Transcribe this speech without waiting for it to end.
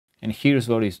and here's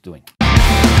what it's doing.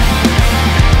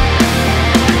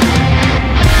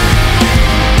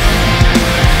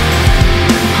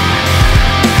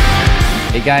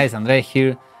 Hey guys, Andre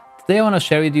here. Today I want to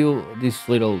share with you this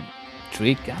little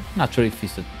trick. I'm not sure if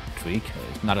it's a trick,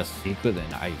 it's not a secret,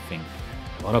 and I think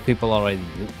a lot of people are already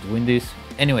doing this.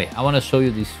 Anyway, I want to show you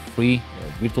this free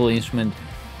virtual instrument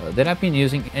that I've been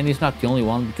using, and it's not the only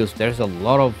one because there's a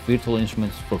lot of virtual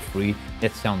instruments for free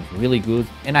that sound really good,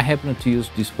 and I happen to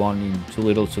use this one in two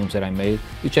little tunes that I made,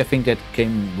 which I think that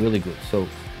came really good. So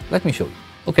let me show you.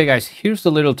 Okay guys, here's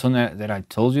the little tune that I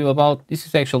told you about. This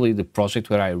is actually the project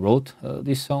where I wrote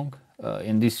this song,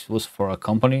 and this was for a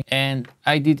company, and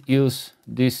I did use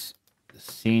this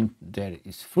synth that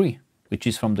is free, which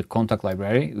is from the Contact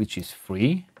library, which is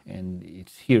free, and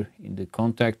it's here in the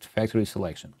Contact factory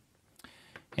selection.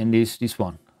 And this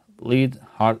one, Lead,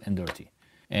 Hard and Dirty,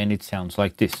 and it sounds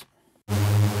like this.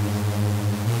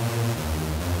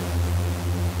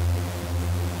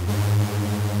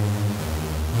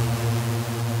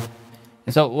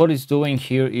 And so what it's doing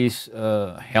here is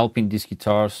helping these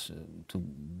guitars to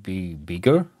be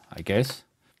bigger, I guess.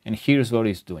 And here's what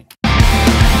it's doing.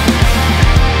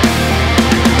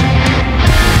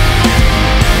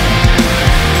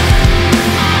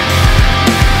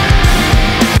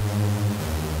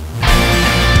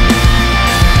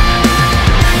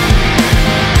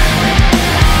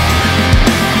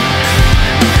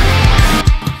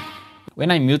 When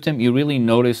I mute them, you really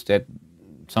notice that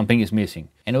something is missing.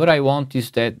 And what I want is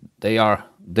that they are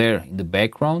there in the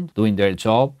background doing their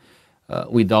job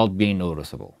without being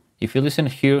noticeable. If you listen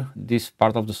here, this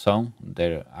part of the song,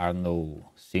 there are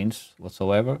no synths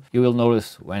whatsoever. You will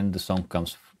notice when the song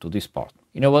comes to this part.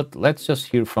 You know what? Let's just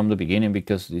hear from the beginning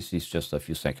because this is just a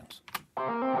few seconds.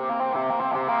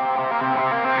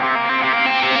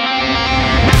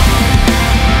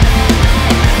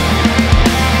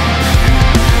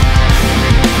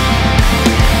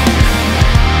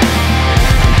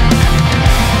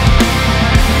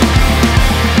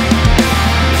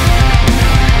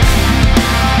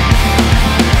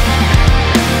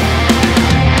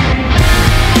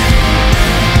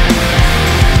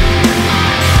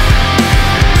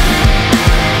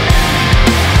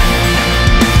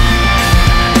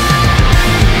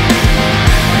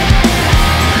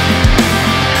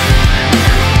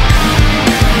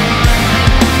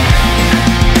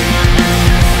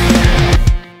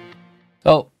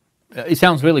 So it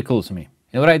sounds really cool to me.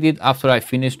 And what I did after I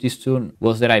finished this tune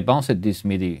was that I bounced this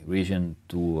MIDI region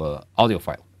to audio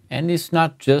file. And it's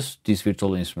not just this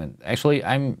virtual instrument. Actually,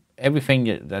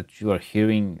 everything that you are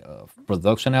hearing,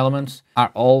 production elements, are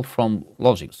all from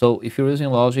Logic. So if you're using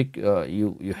Logic,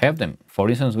 you have them. For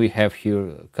instance, we have here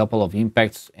a couple of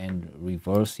impacts and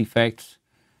reverse effects.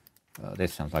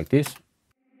 That sounds like this.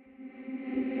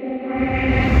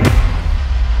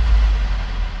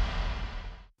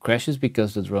 Crashes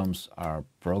because the drums are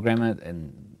programmed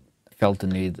and felt the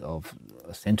need of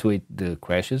accentuate the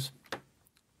crashes.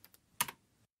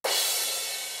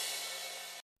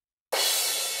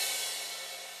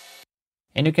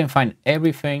 And you can find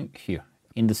everything here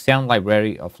in the sound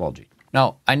library of Logic.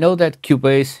 Now, I know that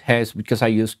Cubase has, because I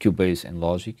use Cubase and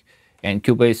Logic, and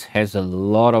Cubase has a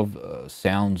lot of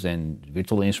sounds and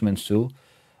virtual instruments too.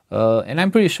 And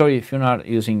I'm pretty sure if you're not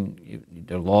using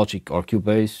either Logic or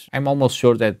Cubase, I'm almost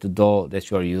sure that the DAW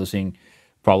that you are using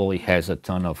probably has a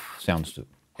ton of sounds too.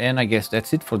 And I guess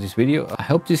that's it for this video. I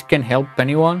hope this can help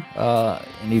anyone,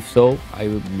 and if so, I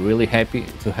would be really happy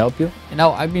to help you. And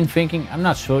now I've been thinking, I'm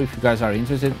not sure if you guys are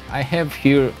interested. I have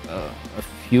here a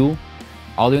few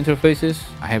audio interfaces.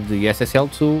 I have the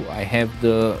SSL2, I have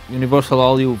the Universal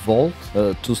Audio Vault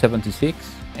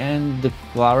 276, and the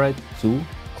Claret 2.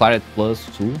 Claret Plus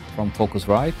 2 from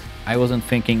Focusrite. I wasn't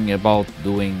thinking about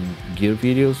doing gear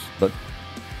videos, but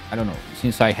I don't know,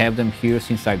 since I have them here,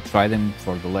 since I've tried them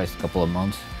for the last couple of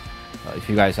months, if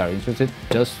you guys are interested,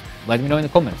 just let me know in the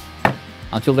comments.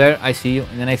 Until there, I see you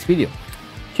in the next video.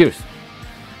 Cheers!